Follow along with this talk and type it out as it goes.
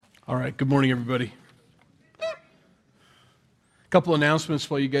All right, good morning, everybody. A couple announcements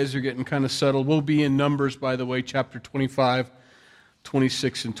while you guys are getting kind of settled. We'll be in Numbers, by the way, chapter 25,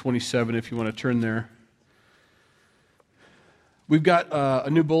 26, and 27, if you want to turn there. We've got a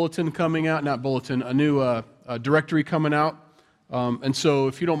new bulletin coming out, a new directory coming out. And so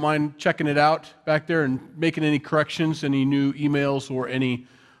if you don't mind checking it out back there and making any corrections, any new emails or any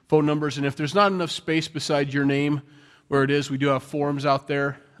phone numbers. And if there's not enough space beside your name where it is, we do have forms out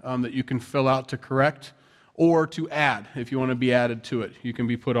there that you can fill out to correct or to add. If you want to be added to it, you can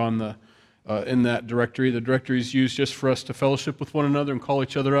be put on the in that directory. The directory is used just for us to fellowship with one another and call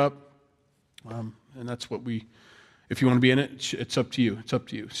each other up. And that's what we, if you want to be in it, it's up to you. It's up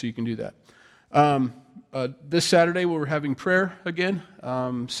to you, so you can do that. This Saturday, we're having prayer again,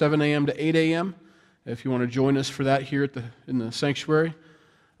 7 a.m. to 8 a.m., if you want to join us for that here in the sanctuary.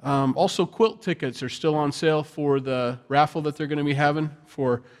 Also, quilt tickets are still on sale for the raffle that they're going to be having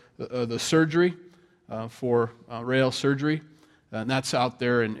for the surgery, for rail surgery. And that's out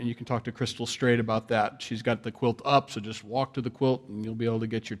there, and you can talk to Crystal Straight about that. She's got the quilt up, so just walk to the quilt, and you'll be able to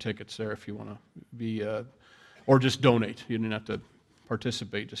get your tickets there if you want to be, or just donate. You don't have to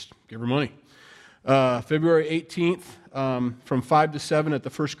participate, just give her money. February 18th, from 5 to 7 at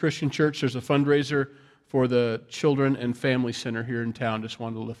the First Christian Church, there's a fundraiser for the Children and Family Center here in town. Just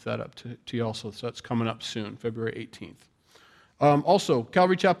wanted to lift that up to you also. So that's coming up soon, February 18th. Also,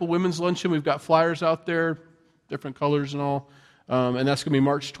 Calvary Chapel Women's Luncheon. We've got flyers out there, different colors and all. And that's going to be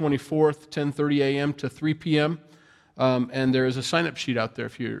March 24th, 10:30 a.m. to 3 p.m. And there is a sign-up sheet out there.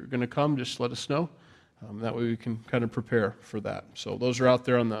 If you're going to come, just let us know. That way we can kind of prepare for that. So those are out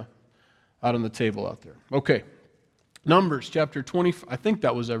there out on the table out there. Okay. Numbers chapter 20. I think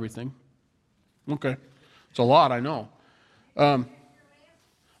that was everything. Okay. It's a lot, I know.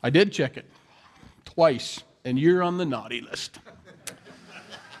 I did check it twice, and you're on the naughty list.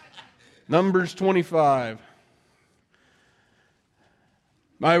 Numbers 25.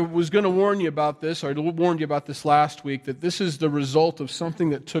 I was going to warn you about this, or I warned you about this last week, that this is the result of something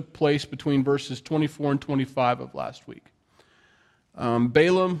that took place between verses 24 and 25 of last week.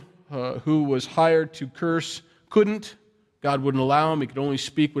 Balaam, who was hired to curse, couldn't. God wouldn't allow him. He could only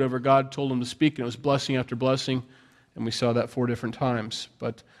speak whatever God told him to speak, and it was blessing after blessing, and we saw that 4 different times.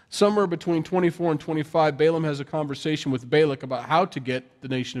 But somewhere between 24 and 25, Balaam has a conversation with Balak about how to get the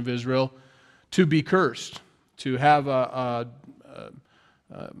nation of Israel to be cursed, to have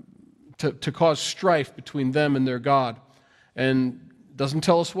to cause strife between them and their God. And doesn't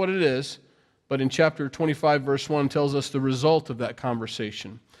tell us what it is, but in chapter 25, verse 1, tells us the result of that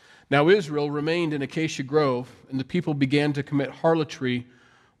conversation. Now Israel remained in Acacia Grove, and the people began to commit harlotry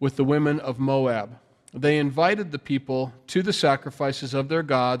with the women of Moab. They invited the people to the sacrifices of their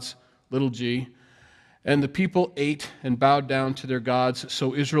gods, little g, and the people ate and bowed down to their gods.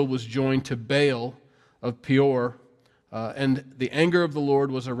 So Israel was joined to Baal of Peor, and the anger of the Lord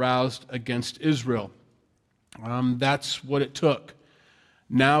was aroused against Israel. That's what it took.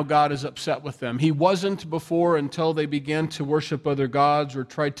 Now God is upset with them. He wasn't before until they began to worship other gods or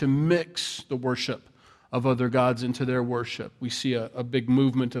tried to mix the worship of other gods into their worship. We see a big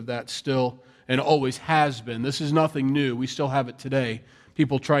movement of that still, and always has been. This is nothing new. We still have it today.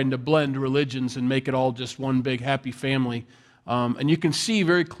 People trying to blend religions and make it all just one big happy family. And you can see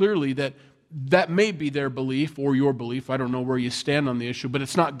very clearly that may be their belief or your belief. I don't know where you stand on the issue, but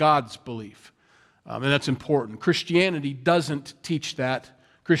it's not God's belief. And that's important. Christianity doesn't teach that.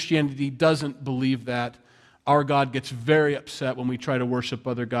 Christianity doesn't believe that. Our God gets very upset when we try to worship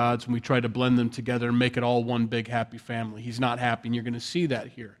other gods, when we try to blend them together and make it all one big happy family. He's not happy, and you're going to see that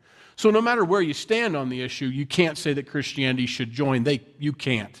here. So no matter where you stand on the issue, you can't say that Christianity should join. You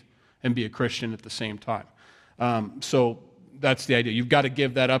can't and be a Christian at the same time. So that's the idea. You've got to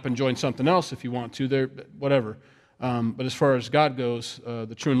give that up and join something else if you want to, there, whatever. But as far as God goes,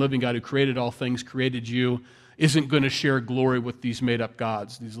 the true and living God who created all things, created you, isn't going to share glory with these made-up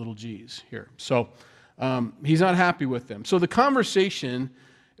gods, these little g's here. So he's not happy with them. So the conversation,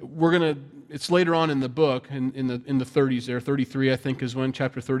 it's later on in the book, in the 30s there, 33 I think is when,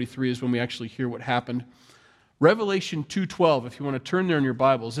 chapter 33 is when we actually hear what happened. Revelation 2:12, if you want to turn there in your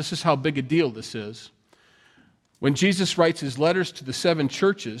Bibles, this is how big a deal this is. When Jesus writes his letters to the 7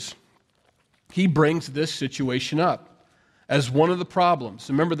 churches, he brings this situation up as one of the problems.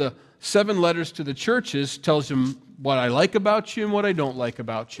 Remember, the 7 letters to the churches tells them what I like about you and what I don't like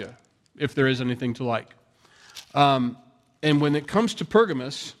about you, if there is anything to like. And when it comes to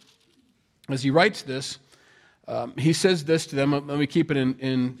Pergamos, as he writes this, he says this to them. Let me keep it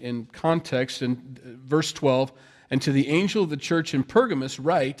in context. In verse 12, and to the angel of the church in Pergamos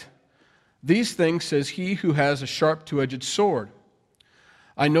write, these things says he who has a sharp two-edged sword.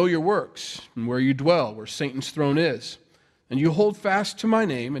 I know your works and where you dwell, where Satan's throne is. And you hold fast to my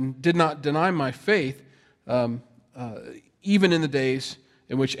name and did not deny my faith, even in the days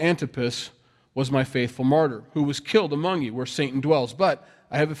in which Antipas was my faithful martyr, who was killed among you, where Satan dwells. But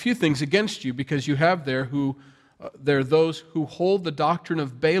I have a few things against you, because you have there those who hold the doctrine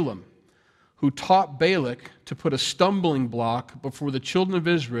of Balaam, who taught Balak to put a stumbling block before the children of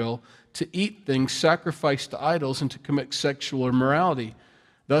Israel to eat things sacrificed to idols and to commit sexual immorality.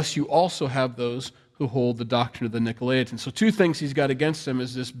 Thus you also have those who hold the doctrine of the Nicolaitans. So two things he's got against him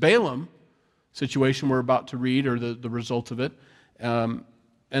is this Balaam situation we're about to read, or the result of it,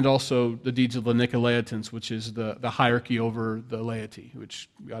 and also the deeds of the Nicolaitans, which is the hierarchy over the laity, which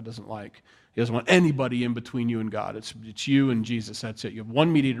God doesn't like. He doesn't want anybody in between you and God. It's you and Jesus, that's it. You have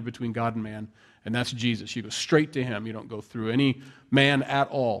one mediator between God and man, and that's Jesus. You go straight to him. You don't go through any man at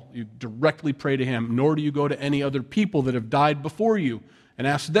all. You directly pray to him, nor do you go to any other people that have died before you and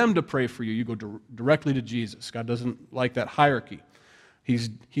ask them to pray for you. You go directly to Jesus. God doesn't like that hierarchy. He's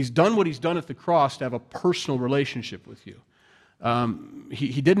done what he's done at the cross to have a personal relationship with you.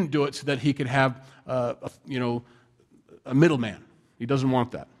 He didn't do it so that he could have a middleman. He doesn't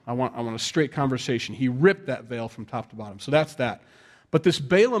want that. I want a straight conversation. He ripped that veil from top to bottom. So that's that. But this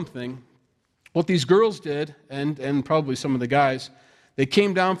Balaam thing, what these girls did, and probably some of the guys, they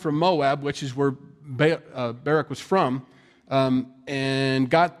came down from Moab, which is where Barak was from, and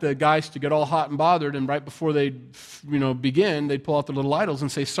got the guys to get all hot and bothered, and right before they begin, they'd pull out their little idols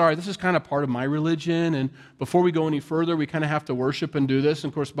and say, sorry, this is kind of part of my religion, and before we go any further, we kind of have to worship and do this.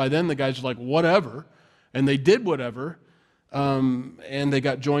 And of course, by then, the guys are like, whatever, and they did whatever, and they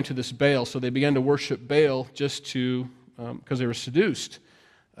got joined to this Baal, so they began to worship Baal just to, because they were seduced,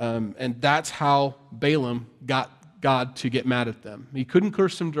 and that's how Balaam got God to get mad at them. He couldn't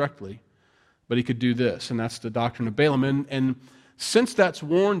curse them directly, but he could do this, and that's the doctrine of Balaam. And since that's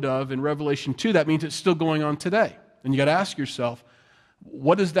warned of in Revelation 2, that means it's still going on today. And you got to ask yourself,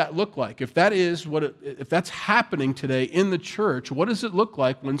 what does that look like? If that's happening today in the church, what does it look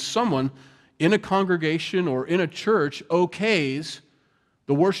like when someone in a congregation or in a church okays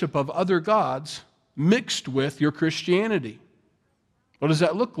the worship of other gods mixed with your Christianity? What does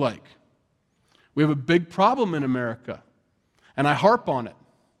that look like? We have a big problem in America, and I harp on it.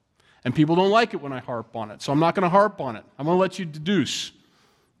 And people don't like it when I harp on it, so I'm not going to harp on it. I'm going to let you deduce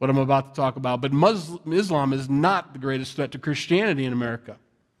what I'm about to talk about. But Islam is not the greatest threat to Christianity in America.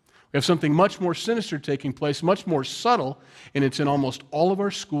 We have something much more sinister taking place, much more subtle, and it's in almost all of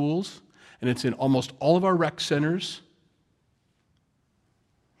our schools, and it's in almost all of our rec centers.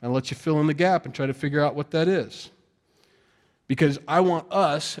 I'll let you fill in the gap and try to figure out what that is. Because I want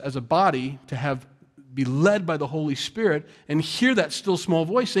us as a body to be led by the Holy Spirit and hear that still small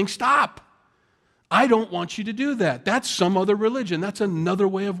voice saying, stop. I don't want you to do that. That's some other religion. That's another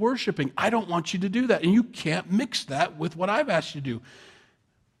way of worshiping. I don't want you to do that. And you can't mix that with what I've asked you to do.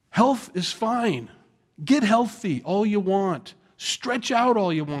 Health is fine. Get healthy all you want. Stretch out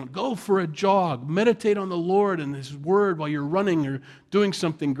all you want. Go for a jog. Meditate on the Lord and His Word while you're running or doing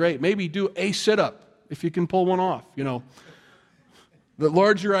something great. Maybe do a sit-up if you can pull one off, The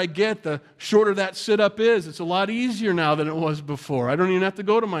larger I get, the shorter that sit-up is. It's a lot easier now than it was before. I don't even have to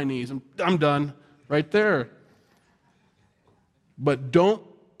go to my knees. I'm done right there. But don't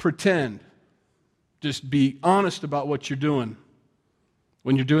pretend. Just be honest about what you're doing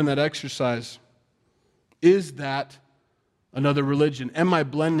when you're doing that exercise. Is that another religion? Am I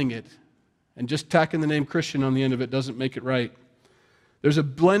blending it? And just tacking the name Christian on the end of it doesn't make it right. There's a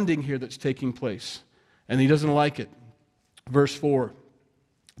blending here that's taking place, and He doesn't like it. Verse 4.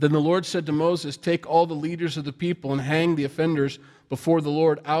 Then the Lord said to Moses, take all the leaders of the people and hang the offenders before the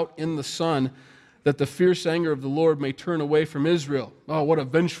Lord out in the sun, that the fierce anger of the Lord may turn away from Israel. Oh, what a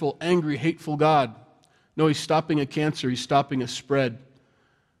vengeful, angry, hateful God. No, He's stopping a cancer. He's stopping a spread.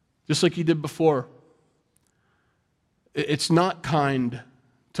 Just like He did before. It's not kind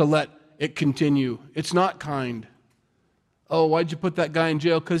to let it continue. It's not kind. Oh, why'd you put that guy in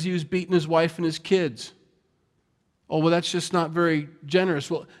jail? Because he was beating his wife and his kids. Oh, well, that's just not very generous.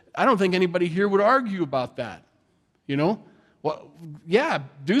 Well, I don't think anybody here would argue about that. Well, yeah,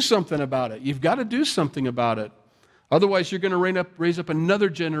 do something about it. You've got to do something about it. Otherwise, you're going to raise up another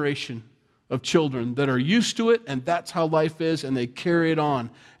generation of children that are used to it, and that's how life is, and they carry it on.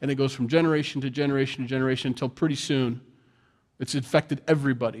 And it goes from generation to generation to generation until pretty soon it's infected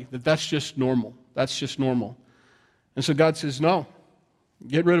everybody. That's just normal. That's just normal. And so God says, no,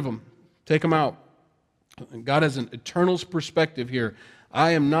 get rid of them. Take them out. And God has an eternal perspective here.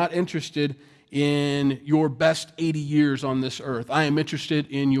 I am not interested in your best 80 years on this earth. I am interested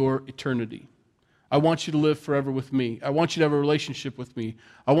in your eternity. I want you to live forever with me. I want you to have a relationship with me.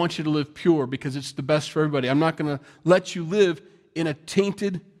 I want you to live pure because it's the best for everybody. I'm not going to let you live in a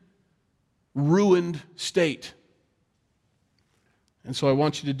tainted, ruined state. And so I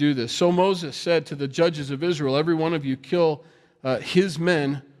want you to do this. So Moses said to the judges of Israel, every one of you kill his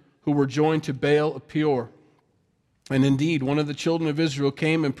men who were joined to Baal of Peor. And indeed, one of the children of Israel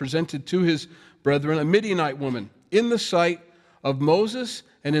came and presented to his brethren a Midianite woman in the sight of Moses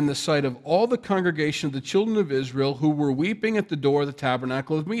and in the sight of all the congregation of the children of Israel who were weeping at the door of the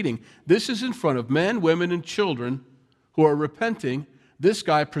tabernacle of meeting. This is in front of men, women, and children who are repenting. This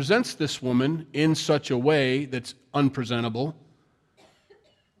guy presents this woman in such a way that's unpresentable.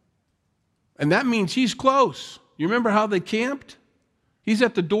 And that means he's close. You remember how they camped? He's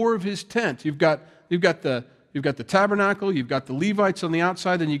at the door of his tent. You've got the tabernacle, you've got the Levites on the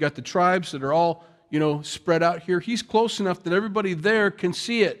outside, then you've got the tribes that are all, spread out here. He's close enough that everybody there can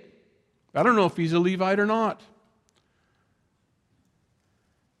see it. I don't know if he's a Levite or not.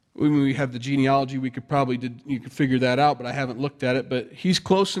 When we have the genealogy, you could figure that out, but I haven't looked at it. But he's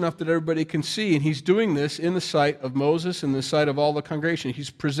close enough that everybody can see, and he's doing this in the sight of Moses and the sight of all the congregation. He's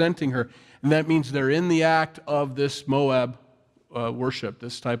presenting her, and that means they're in the act of this Moab worship,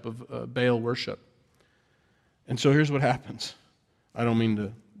 this type of Baal worship. And so here's what happens. I don't mean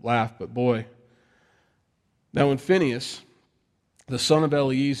to laugh, but boy. Now when Phinehas, the son of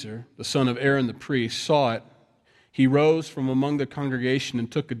Eleazar, the son of Aaron the priest, saw it, he rose from among the congregation and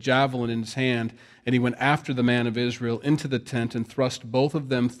took a javelin in his hand, and he went after the man of Israel into the tent and thrust both of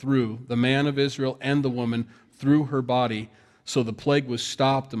them through, the man of Israel and the woman, through her body. So the plague was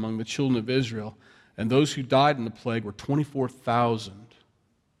stopped among the children of Israel, and those who died in the plague were 24,000.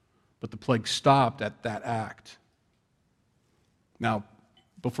 But the plague stopped at that act. Now,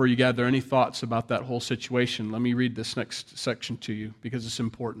 before you gather any thoughts about that whole situation, let me read this next section to you because it's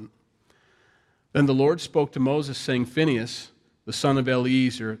important. Then the Lord spoke to Moses, saying, Phinehas, the son of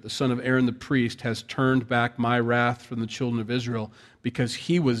Eleazar, the son of Aaron the priest, has turned back my wrath from the children of Israel because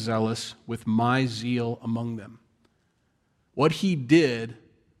he was zealous with my zeal among them. What he did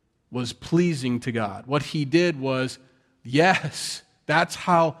was pleasing to God. What he did was, yes, that's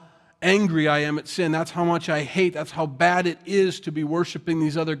how angry I am at sin. That's how much I hate. That's how bad it is to be worshiping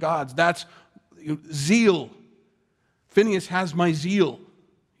these other gods. That's zeal. Phinehas has my zeal,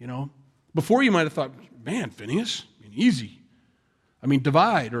 Before you might have thought, man, Phinehas, easy.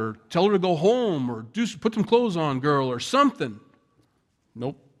 Divide or tell her to go home or put some clothes on, girl, or something.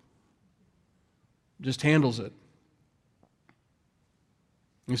 Nope. Just handles it.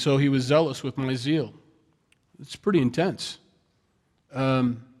 And so he was zealous with my zeal. It's pretty intense.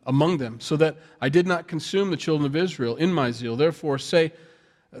 Among them, so that I did not consume the children of Israel in my zeal. Therefore say,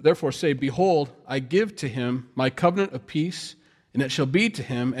 behold, I give to him my covenant of peace, and it shall be to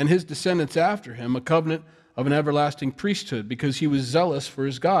him and his descendants after him a covenant of an everlasting priesthood, because he was zealous for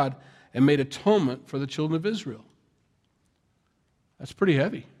his God and made atonement for the children of Israel. That's pretty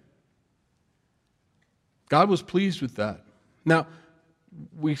heavy. God was pleased with that. Now,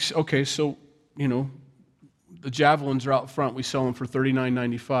 the javelins are out front. We sell them for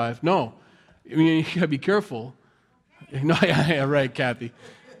 $39.95. No, you got to be careful. No, yeah, right, Kathy.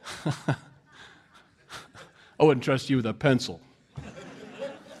 I wouldn't trust you with a pencil.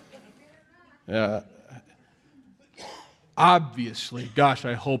 Obviously, gosh,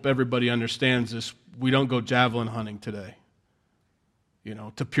 I hope everybody understands this. We don't go javelin hunting today,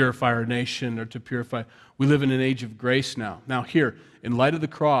 to purify our nation or to purify. We live in an age of grace now. Now here, in light of the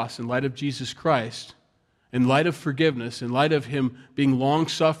cross, in light of Jesus Christ, in light of forgiveness, in light of him being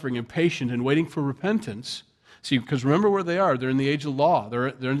long-suffering and patient and waiting for repentance. See, because remember where they are. They're in the age of law.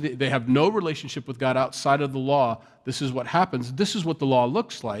 They have no relationship with God outside of the law. This is what happens. This is what the law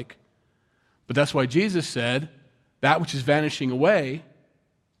looks like. But that's why Jesus said, that which is vanishing away,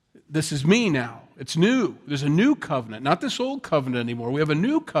 this is me now. It's new. There's a new covenant, not this old covenant anymore. We have a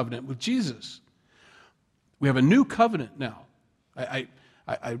new covenant with Jesus. We have a new covenant now.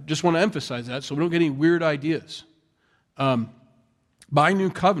 I just want to emphasize that so we don't get any weird ideas. My new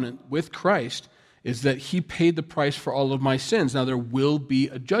covenant with Christ is that he paid the price for all of my sins. Now, there will be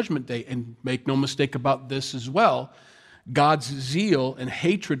a judgment day, and make no mistake about this as well. God's zeal and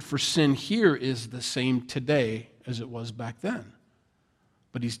hatred for sin here is the same today as it was back then.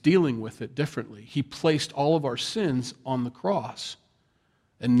 But he's dealing with it differently. He placed all of our sins on the cross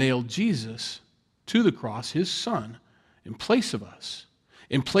and nailed Jesus to the cross, his son, in place of us.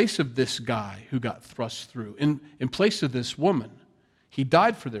 In place of this guy who got thrust through, in place of this woman, he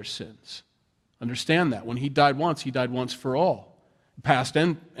died for their sins. Understand that. When he died once for all, past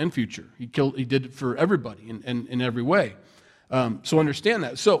and future. He did it for everybody in every way. So understand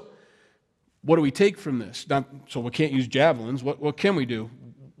that. So What do we take from this? So we can't use javelins. What can we do?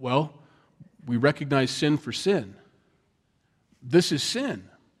 Well, we recognize sin for sin. This is sin.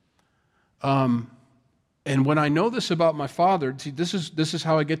 And when I know this about my Father, see, this is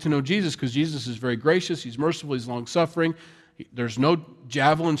how I get to know Jesus, because Jesus is very gracious, He's merciful, He's long-suffering. There's no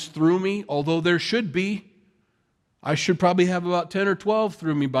javelins through me, although there should be. I should probably have about 10 or 12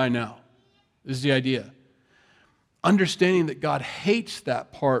 through me by now, is the idea. Understanding that God hates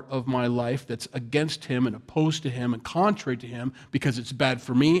that part of my life that's against Him and opposed to Him and contrary to Him because it's bad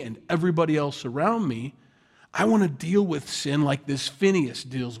for me and everybody else around me, I want to deal with sin like this Phinehas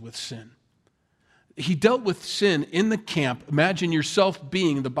deals with sin. He dealt with sin in the camp. Imagine yourself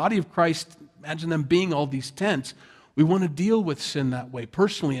being the body of Christ. Imagine them being all these tents. We want to deal with sin that way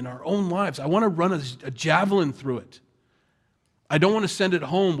personally in our own lives. I want to run a javelin through it. I don't want to send it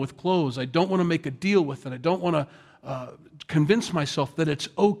home with clothes. I don't want to make a deal with it. I don't want to convince myself that it's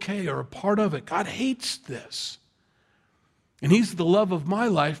okay or a part of it. God hates this. And He's the love of my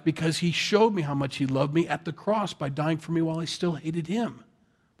life because He showed me how much He loved me at the cross by dying for me while I still hated Him,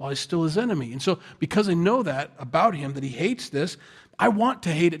 while I was still His enemy. And so because I know that about Him, that He hates this, I want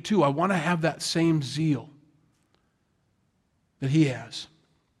to hate it too. I want to have that same zeal that He has.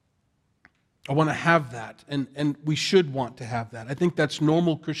 I want to have that, and we should want to have that. I think that's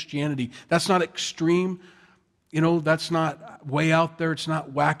normal Christianity. That's not extreme. That's not way out there. It's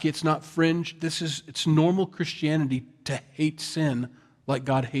not wacky. It's not fringe. It's normal Christianity to hate sin like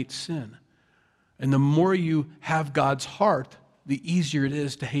God hates sin. And the more you have God's heart, the easier it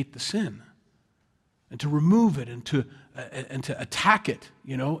is to hate the sin and to remove it and to attack it,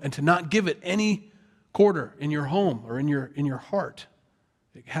 and to not give it any quarter in your home or in your heart.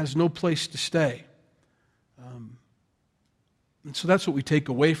 It has no place to stay. And so that's what we take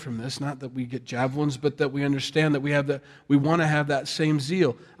away from this, not that we get javelins, but that we understand that we want to have that same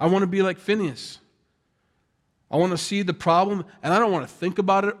zeal. I want to be like Phinehas. I want to see the problem, and I don't want to think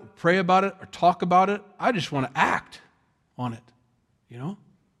about it or pray about it or talk about it. I just want to act on it,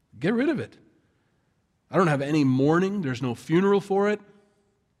 Get rid of it. I don't have any mourning. There's no funeral for it.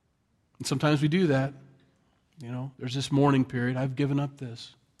 And sometimes we do that. There's this mourning period. I've given up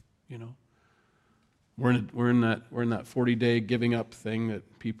this, We're in that 40-day giving up thing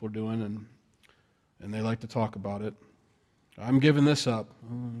that people are doing, and they like to talk about it. I'm giving this up.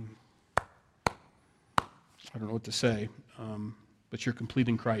 I don't know what to say, but you're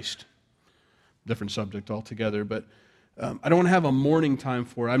completing Christ. Different subject altogether, but I don't want to have a mourning time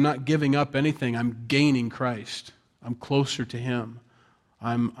for it. I'm not giving up anything. I'm gaining Christ. I'm closer to Him.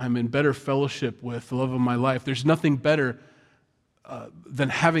 I'm in better fellowship with the love of my life. There's nothing better than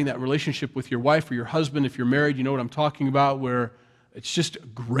having that relationship with your wife or your husband. If you're married, you know what I'm talking about, where it's just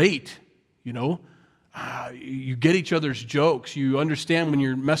great, You get each other's jokes. You understand when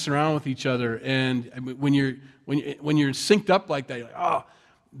you're messing around with each other, and when you're synced up like that, you're like, oh,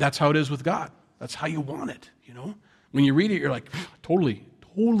 that's how it is with God. That's how you want it, When you read it, you're like, totally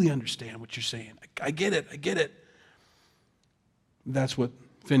understand what you're saying. I get it. That's what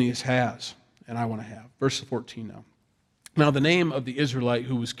Phinehas has, and I want to have. Verse 14 now. Now the name of the Israelite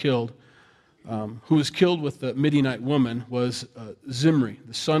who was killed with the Midianite woman, was Zimri,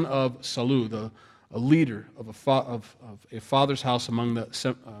 the son of Salu, a leader of a father's house among the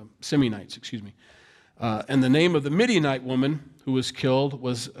Simeonites. And the name of the Midianite woman who was killed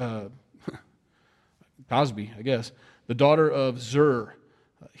was Cosbi, I guess, the daughter of Zur.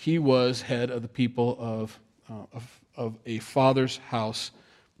 He was head of the people of a father's house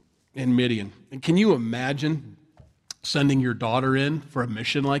in Midian. And can you imagine sending your daughter in for a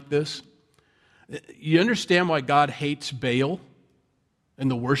mission like this? You understand why God hates Baal and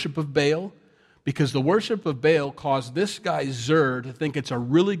the worship of Baal? Because the worship of Baal caused this guy Zur to think it's a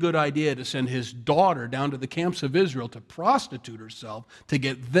really good idea to send his daughter down to the camps of Israel to prostitute herself to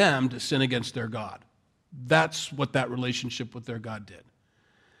get them to sin against their God. That's what that relationship with their God did.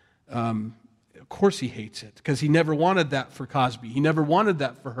 Of course he hates it, because he never wanted that for Cosbi. He never wanted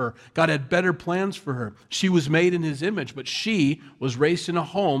that for her. God had better plans for her. She was made in His image, but she was raised in a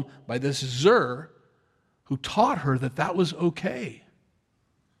home by this Zur who taught her that was okay.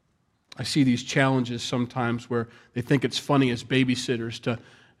 I see these challenges sometimes where they think it's funny as babysitters to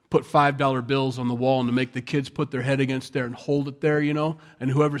put $5 bills on the wall and to make the kids put their head against there and hold it there,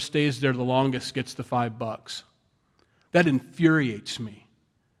 and whoever stays there the longest gets the $5. That infuriates me.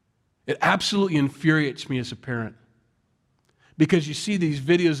 It absolutely infuriates me as a parent. Because you see these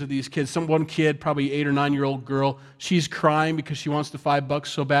videos of these kids, one kid, probably 8 or 9-year-old girl, she's crying because she wants the $5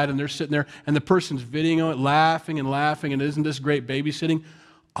 so bad, and they're sitting there, and the person's videoing it, laughing, and isn't this great babysitting?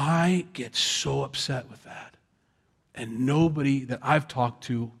 I get so upset with that. And nobody that I've talked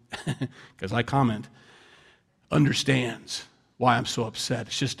to because I comment, understands why I'm so upset.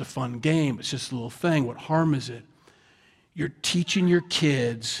 It's just a fun game. It's just a little thing. What harm is it? You're teaching your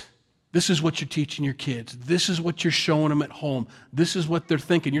kids. This is what you're teaching your kids. This is what you're showing them at home. This is what they're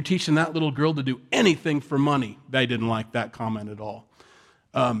thinking. You're teaching that little girl to do anything for money. They didn't like that comment at all.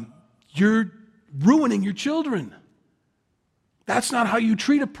 You're ruining your children. That's not how you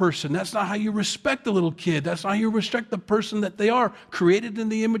treat a person. That's not how you respect a little kid. That's not how you respect the person that they are, created in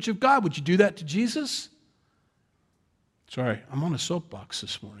the image of God. Would you do that to Jesus? Sorry, I'm on a soapbox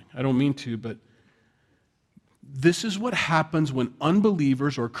this morning. I don't mean to, but this is what happens when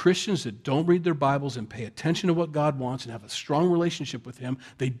unbelievers or Christians that don't read their Bibles and pay attention to what God wants and have a strong relationship with Him,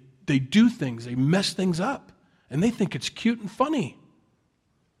 they do things, they mess things up, and they think it's cute and funny.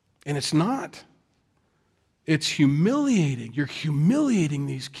 And it's not. It's humiliating. You're humiliating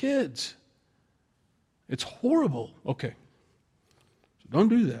these kids. It's horrible. Okay. So don't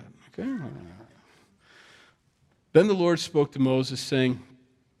do that. Okay. Then the Lord spoke to Moses, saying,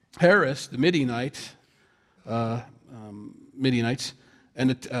 harass the Midianites, and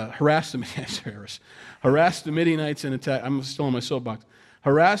harass the Midianites. Harass the Midianites and attack. I'm still on my soapbox.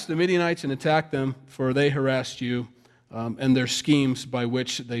 Harass the Midianites and attack them, for they harassed you, and their schemes by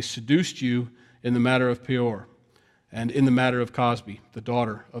which they seduced you in the matter of Peor, and in the matter of Cosbi, the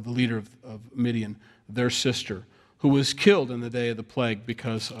daughter of the leader of Midian, their sister, who was killed in the day of the plague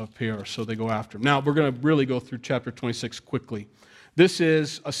because of Peor. So they go after him. Now, we're going to really go through chapter 26 quickly. This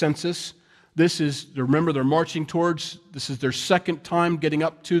is a census. Remember, they're marching towards, this is their second time getting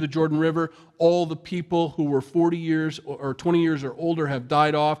up to the Jordan River. All the people who were 40 years or 20 years or older have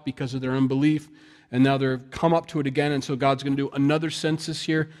died off because of their unbelief, and now they've come up to it again, and so God's going to do another census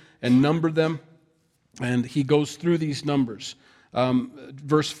here and number them. And he goes through these numbers.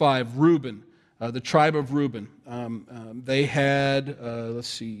 Verse 5, Reuben, the tribe of Reuben. They had, let's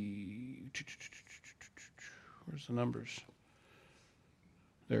see, where's the numbers?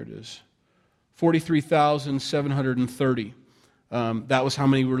 There it is. 43,730. That was how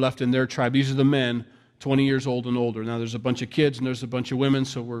many were left in their tribe. These are the men, 20 years old and older. Now there's a bunch of kids and there's a bunch of women,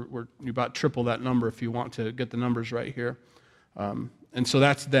 so we're about triple that number if you want to get the numbers right here. And so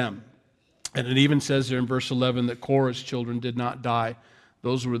that's them. And it even says there in verse 11 that Korah's children did not die.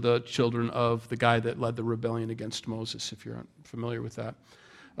 Those were the children of the guy that led the rebellion against Moses, if you're familiar with that.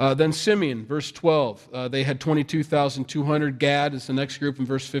 Then Simeon, verse 12, they had 22,200. Gad is the next group in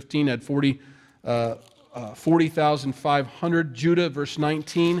verse 15, had 40,500. Judah, verse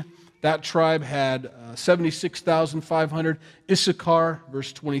 19, that tribe had 76,500. Issachar,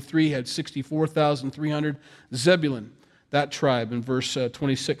 verse 23, had 64,300. Zebulun, that tribe in verse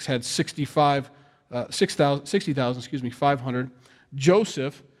 26 had 60,500.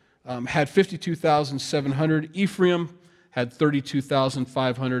 Joseph had 52,700. Ephraim had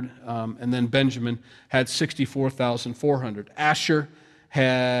 32,500. And then Benjamin had 64,400. Asher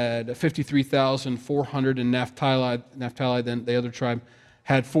had 53,400. And Naphtali, then the other tribe,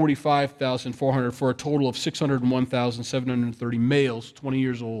 had 45,400 for a total of 601,730 males, 20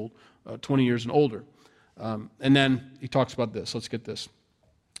 years old, 20 years and older. And then he talks about this. Let's get this.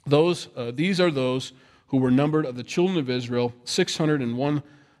 These are those who were numbered of the children of Israel,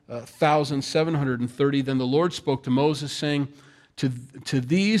 601,730. Then the Lord spoke to Moses, saying, To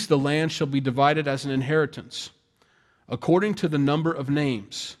these the land shall be divided as an inheritance, according to the number of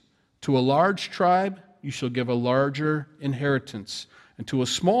names. To a large tribe you shall give a larger inheritance, and to a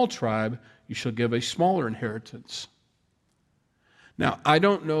small tribe you shall give a smaller inheritance. Now, I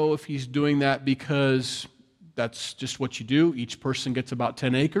don't know if he's doing that because that's just what you do. Each person gets about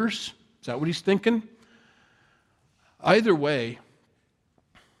 10 acres. Is that what he's thinking? Either way,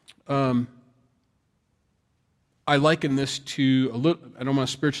 I liken this to a little. I don't want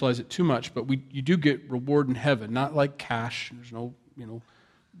to spiritualize it too much, but you do get reward in heaven, not like cash. There's no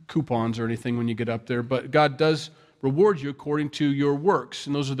coupons or anything when you get up there, but God does reward you according to your works,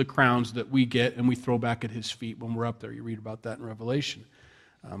 and those are the crowns that we get and we throw back at His feet when we're up there. You read about that in Revelation.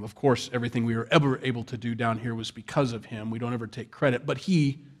 Of course, everything we were ever able to do down here was because of Him. We don't ever take credit, but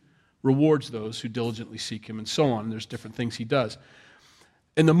He rewards those who diligently seek Him, and so on. There's different things He does.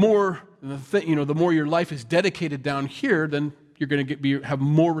 And the more your life is dedicated down here, then you're going to have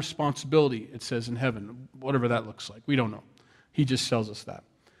more responsibility, it says in heaven, whatever that looks like. We don't know. He just tells us that.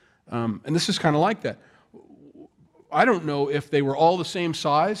 And this is kind of like that. I don't know if they were all the same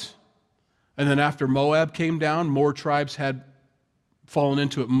size, and then after Moab came down, more tribes had fallen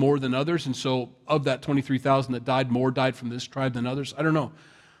into it more than others, and so of that 23,000 that died, more died from this tribe than others. I don't know.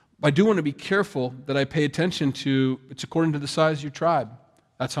 I do want to be careful that I pay attention to, it's according to the size of your tribe.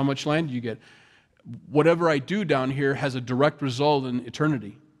 That's how much land you get. Whatever I do down here has a direct result in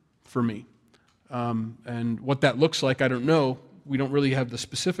eternity. for me. And what that looks like, I don't know. We don't really have the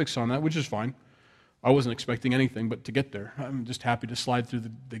specifics on that, which is fine. I wasn't expecting anything but to get there. I'm just happy to slide through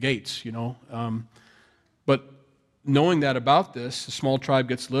the gates, But knowing that about this, the small tribe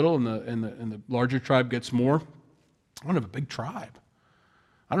gets little and the larger tribe gets more. I want to have a big tribe.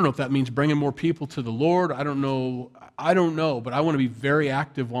 I don't know if that means bringing more people to the Lord. I don't know, but I want to be very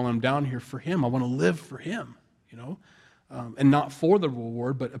active while I'm down here for Him. I want to live for Him, and not for the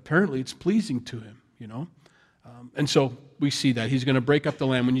reward, but apparently it's pleasing to Him, And so we see that. He's going to break up the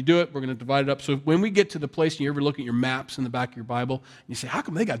land. When you do it, we're going to divide it up. So when we get to the place, and you ever look at your maps in the back of your Bible, and you say, how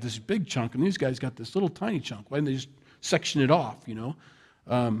come they got this big chunk and these guys got this little tiny chunk? Why didn't they just section it off,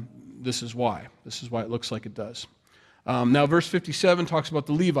 This is why. This is why it looks like it does. Now, verse 57 talks about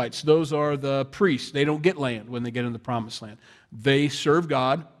the Levites. Those are the priests. They don't get land when they get in the promised land. They serve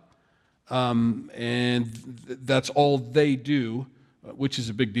God, and that's all they do, which is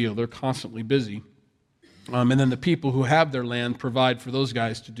a big deal. They're constantly busy. And then the people who have their land provide for those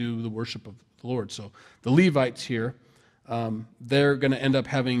guys to do the worship of the Lord. So the Levites here, they're going to end up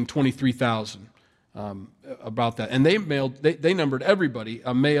having 23,000. About that, and they numbered everybody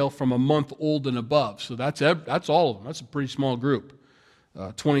a male from a month old and above. So that's all of them. That's a pretty small group.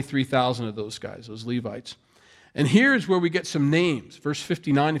 23,000 of those guys, those Levites. And here's where we get some names. Verse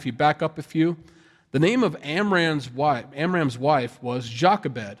 59. If you back up a few, the name of Amram's wife was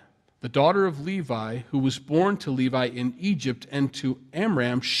Jochebed, the daughter of Levi, who was born to Levi in Egypt, and to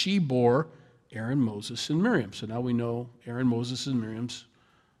Amram she bore Aaron, Moses, and Miriam. So now we know Aaron, Moses, and Miriam's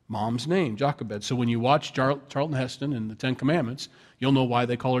mom's name, Jochebed. So when you watch Charlton Heston and the Ten Commandments, you'll know why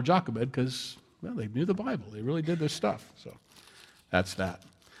they call her Jochebed, because, they knew the Bible. They really did their stuff. So that's that.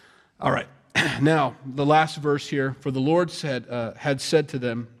 All right. Now, the last verse here. For the Lord had said of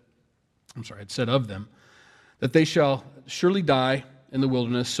them, that they shall surely die in the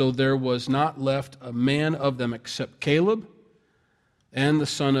wilderness. So there was not left a man of them except Caleb and the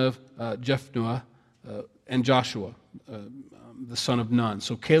son of Jephunneh and Joshua, the son of Nun.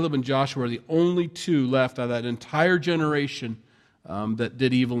 So Caleb and Joshua are the only two left out of that entire generation that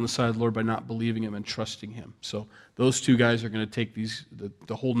did evil in the sight of the Lord by not believing Him and trusting Him. So those two guys are going to take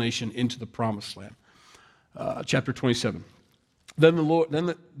the whole nation into the promised land. Chapter 27.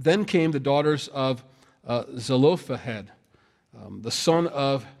 Then came the daughters of Zelophehad, the son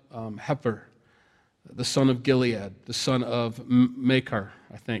of Hepher, the son of Gilead, the son of Machir,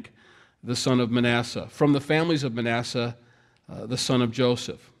 the son of Manasseh, from the families of Manasseh, the son of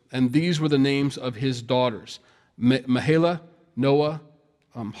Joseph. And these were the names of his daughters: Mahlah, Noah,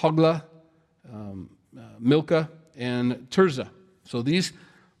 Hoglah, Milcah, and Tirzah. So these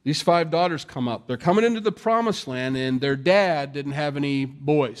 5 daughters come up. They're coming into the promised land, and their dad didn't have any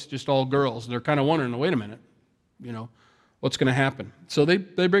boys, just all girls. They're kind of wondering, wait a minute, what's going to happen? So they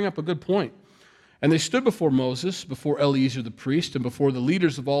bring up a good point. And they stood before Moses, before Eleazar the priest, and before the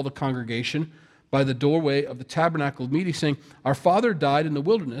leaders of all the congregation, by the doorway of the tabernacle of meeting, saying, Our father died in the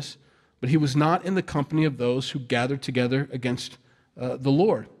wilderness, but he was not in the company of those who gathered together against the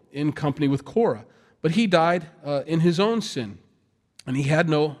Lord, in company with Korah. But he died in his own sin, and he had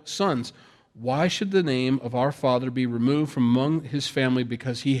no sons. Why should the name of our father be removed from among his family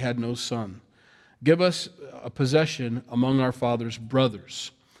because he had no son? Give us a possession among our father's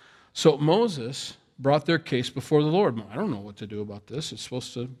brothers. So Moses brought their case before the Lord. I don't know what to do about this. It's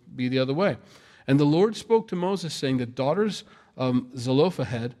supposed to be the other way. And the Lord spoke to Moses, saying, The daughters of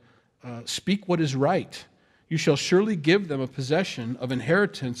Zelophehad speak what is right. You shall surely give them a possession of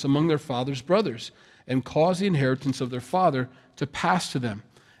inheritance among their father's brothers, and cause the inheritance of their father to pass to them.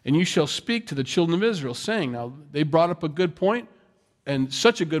 And you shall speak to the children of Israel, saying, Now, they brought up a good point, and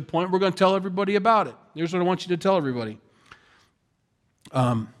such a good point, we're going to tell everybody about it. Here's what I want you to tell everybody.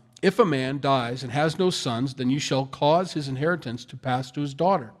 If a man dies and has no sons, then you shall cause his inheritance to pass to his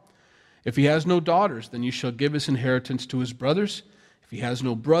daughter. If he has no daughters, then you shall give his inheritance to his brothers. If he has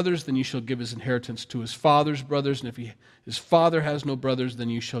no brothers, then you shall give his inheritance to his father's brothers. And if his father has no brothers, then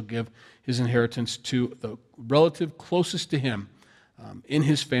you shall give his inheritance to the relative closest to him in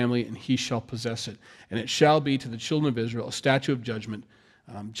his family, and he shall possess it. And it shall be to the children of Israel a statute of judgment,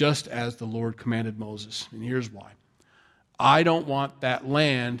 just as the Lord commanded Moses. And here's why. I don't want that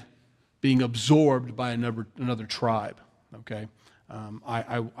land being absorbed by another tribe, okay?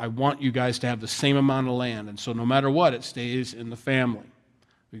 I want you guys to have the same amount of land, and so no matter what, it stays in the family.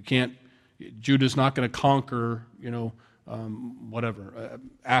 Judah's not going to conquer,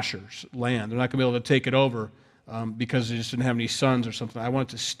 Asher's land. They're not going to be able to take it over because they just didn't have any sons or something. I want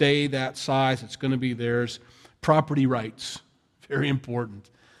it to stay that size. It's going to be theirs. Property rights, very important.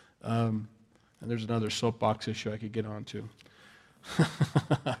 And there's another soapbox issue I could get onto.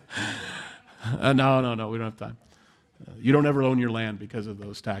 No, we don't have time. You don't ever own your land because of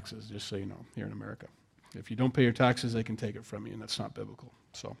those taxes, just so you know, here in America. If you don't pay your taxes, they can take it from you, and that's not biblical.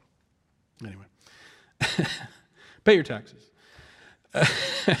 So, anyway, pay your taxes.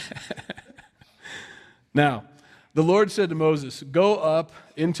 Now, the Lord said to Moses, "Go up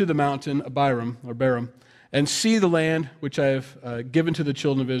into the mountain Abiram, or Baram, and see the land which I have given to the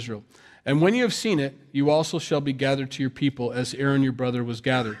children of Israel. And when you have seen it, you also shall be gathered to your people, as Aaron your brother was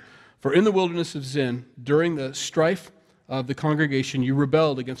gathered. For in the wilderness of Zin, during the strife of the congregation, you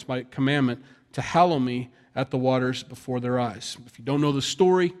rebelled against my commandment to hallow me at the waters before their eyes." If you don't know the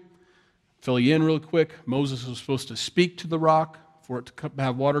story, fill you in real quick. Moses was supposed to speak to the rock for it to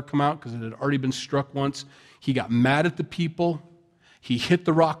have water come out because it had already been struck once. He got mad at the people. He hit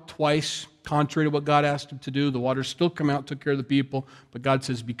the rock twice, contrary to what God asked him to do. The waters still come out, took care of the people. But God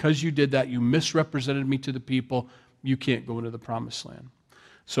says, because you did that, you misrepresented me to the people, you can't go into the promised land.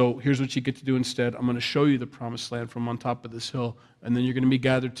 So here's what you get to do instead. I'm going to show you the promised land from on top of this hill, and then you're going to be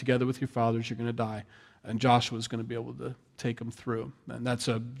gathered together with your fathers. You're going to die. And Joshua is going to be able to take them through. And that's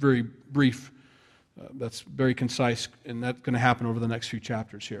a very brief, that's very concise, and that's going to happen over the next few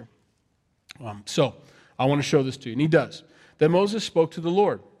chapters here. So I want to show this to you, and he does. Then Moses spoke to the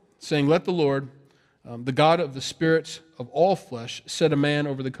Lord, saying, "Let the Lord, the God of the spirits of all flesh, set a man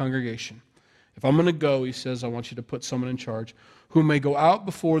over the congregation. If I'm going to go," he says, "I want you to put someone in charge, who may go out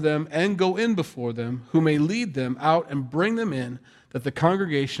before them and go in before them, who may lead them out and bring them in, that the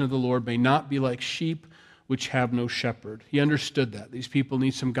congregation of the Lord may not be like sheep which have no shepherd." He understood that. These people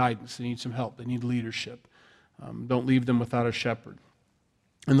need some guidance. They need some help. They need leadership. Don't leave them without a shepherd.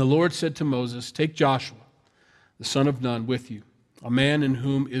 And the Lord said to Moses, "Take Joshua, the son of Nun, with you, a man in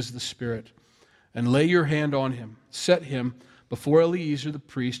whom is the Spirit, and lay your hand on him. Set him before Eleazar the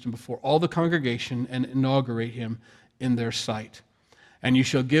priest and before all the congregation, and inaugurate him in their sight. And you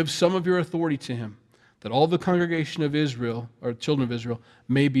shall give some of your authority to him, that all the congregation of Israel, or children of Israel,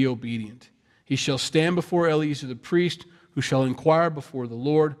 may be obedient. He shall stand before Eleazar the priest, who shall inquire before the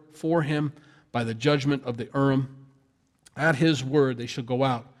Lord for him by the judgment of the Urim. At his word they shall go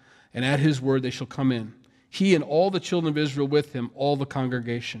out, and at his word they shall come in. He and all the children of Israel with him, all the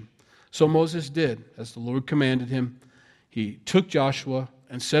congregation." So Moses did as the Lord commanded him. He took Joshua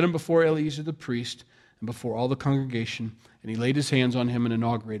and set him before Eleazar the priest and before all the congregation, and he laid his hands on him and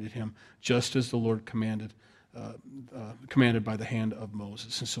inaugurated him, just as the Lord commanded by the hand of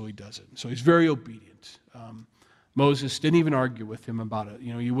Moses. And so he does it. So he's very obedient. Moses didn't even argue with him about it.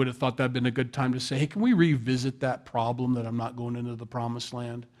 You know, you would have thought that had been a good time to say, "Hey, can we revisit that problem that I'm not going into the promised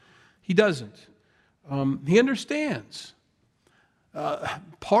land?" He doesn't. He understands.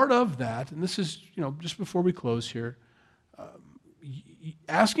 Part of that, and this is, just before we close here,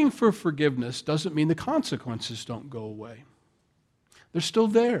 asking for forgiveness doesn't mean the consequences don't go away. They're still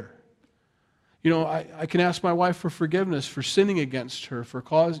there. I can ask my wife for forgiveness for sinning against her, for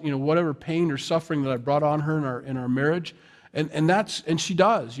whatever pain or suffering that I brought on her in our marriage, and she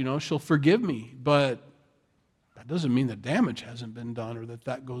does. She'll forgive me, but that doesn't mean the damage hasn't been done or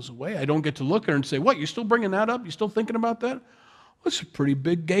that goes away. I don't get to look at her and say, "What, you still bringing that up? You still thinking about that?" Well, it's a pretty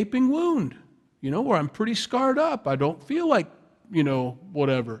big gaping wound, where I'm pretty scarred up. I don't feel like,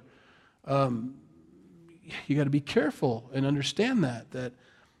 whatever. You got to be careful and understand that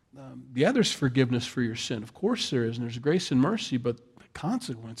there's forgiveness for your sin. Of course there is, and there's grace and mercy, but the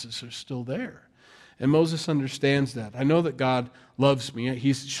consequences are still there. And Moses understands that. I know that God loves me.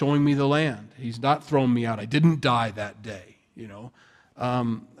 He's showing me the land. He's not throwing me out. I didn't die that day,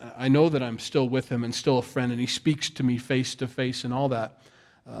 I know that I'm still with him and still a friend, and he speaks to me face to face and all that.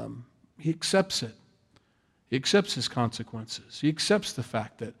 He accepts it. He accepts his consequences. He accepts the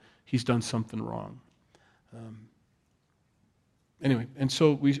fact that he's done something wrong. Anyway, and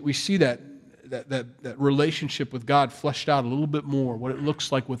so we see that relationship with God fleshed out a little bit more, what it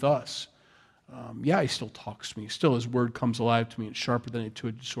looks like with us. He still talks to me. Still, his word comes alive to me. It's sharper than a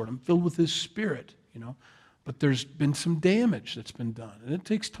two-edged sword. I'm filled with his Spirit, But there's been some damage that's been done, and it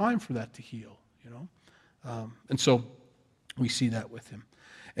takes time for that to heal, And so we see that with him.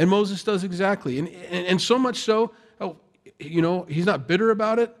 And Moses does exactly. And so much so, he's not bitter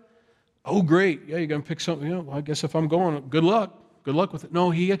about it. Oh, great. Yeah, you're going to pick something. Well, I guess if I'm going, good luck. Good luck with it.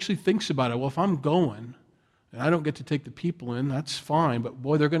 No, he actually thinks about it. Well, if I'm going and I don't get to take the people in, that's fine. But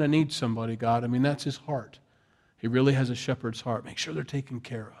boy, they're going to need somebody, God. I mean, that's his heart. He really has a shepherd's heart. Make sure they're taken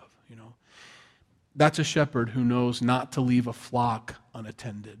care of, That's a shepherd who knows not to leave a flock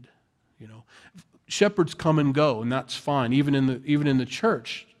unattended, Shepherds come and go, and that's fine. Even in the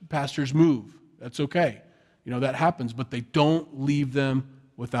church, pastors move. That's okay. That happens, but they don't leave them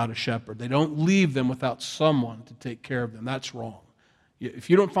without a shepherd. They don't leave them without someone to take care of them. That's wrong. If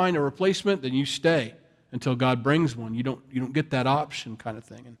you don't find a replacement, then you stay until God brings one. You don't get that option kind of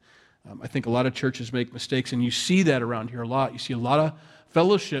thing. And I think a lot of churches make mistakes, and you see that around here a lot. You see a lot of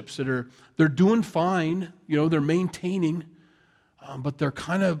fellowships that they're doing fine, they're maintaining, but they're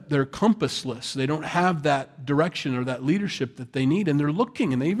compassless. They don't have that direction or that leadership that they need, and they're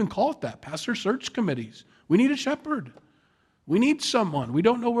looking, and they even call it that, pastor search committees. We need a shepherd. We need someone. We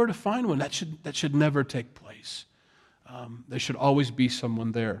don't know where to find one. That should never take place. There should always be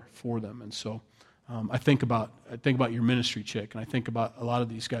someone there for them. And so I think about your ministry, Chick, and I think about a lot of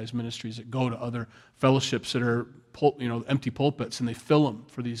these guys' ministries that go to other fellowships that are empty pulpits, and they fill them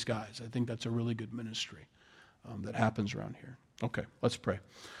for these guys. I think that's a really good ministry that happens around here. Okay, let's pray.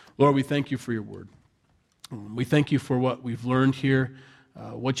 Lord, we thank you for your word. We thank you for what we've learned here,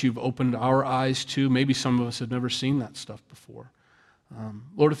 what you've opened our eyes to. Maybe some of us have never seen that stuff before.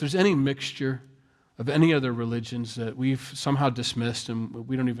 Lord, if there's any mixture of any other religions that we've somehow dismissed and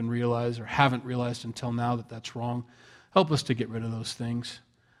we don't even realize or haven't realized until now that that's wrong, help us to get rid of those things.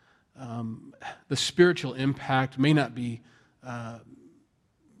 The spiritual impact may not be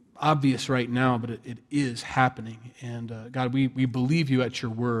obvious right now, but it is happening. And God, we believe you at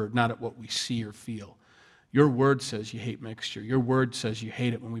your word, not at what we see or feel. Your word says you hate mixture. Your word says you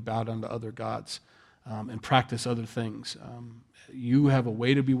hate it when we bow down to other gods and practice other things. You have a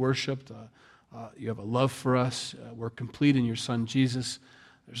way to be worshipped. You have a love for us. We're complete in your Son, Jesus.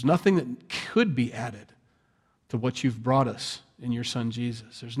 There's nothing that could be added to what you've brought us in your Son,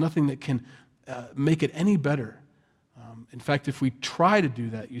 Jesus. There's nothing that can make it any better. In fact, if we try to do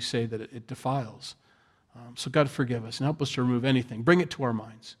that, you say that it defiles. So God, forgive us and help us to remove anything. Bring it to our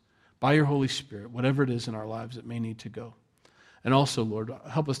minds by your Holy Spirit, whatever it is in our lives that may need to go. And also, Lord,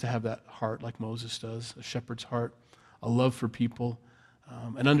 help us to have that heart like Moses does, a shepherd's heart, a love for people,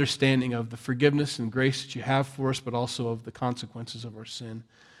 an understanding of the forgiveness and grace that you have for us, but also of the consequences of our sin.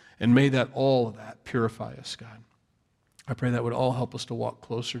 And may all of that purify us, God. I pray that would all help us to walk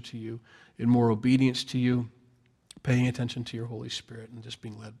closer to you in more obedience to you, paying attention to your Holy Spirit, and just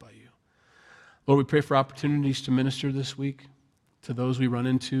being led by you. Lord, we pray for opportunities to minister this week to those we run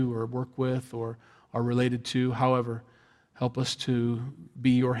into or work with or are related to. However, help us to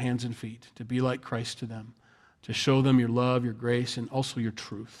be your hands and feet, to be like Christ to them, to show them your love, your grace, and also your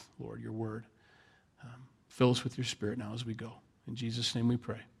truth, Lord, your word. Fill us with your Spirit now as we go. In Jesus' name we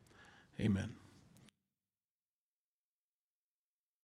pray. Amen.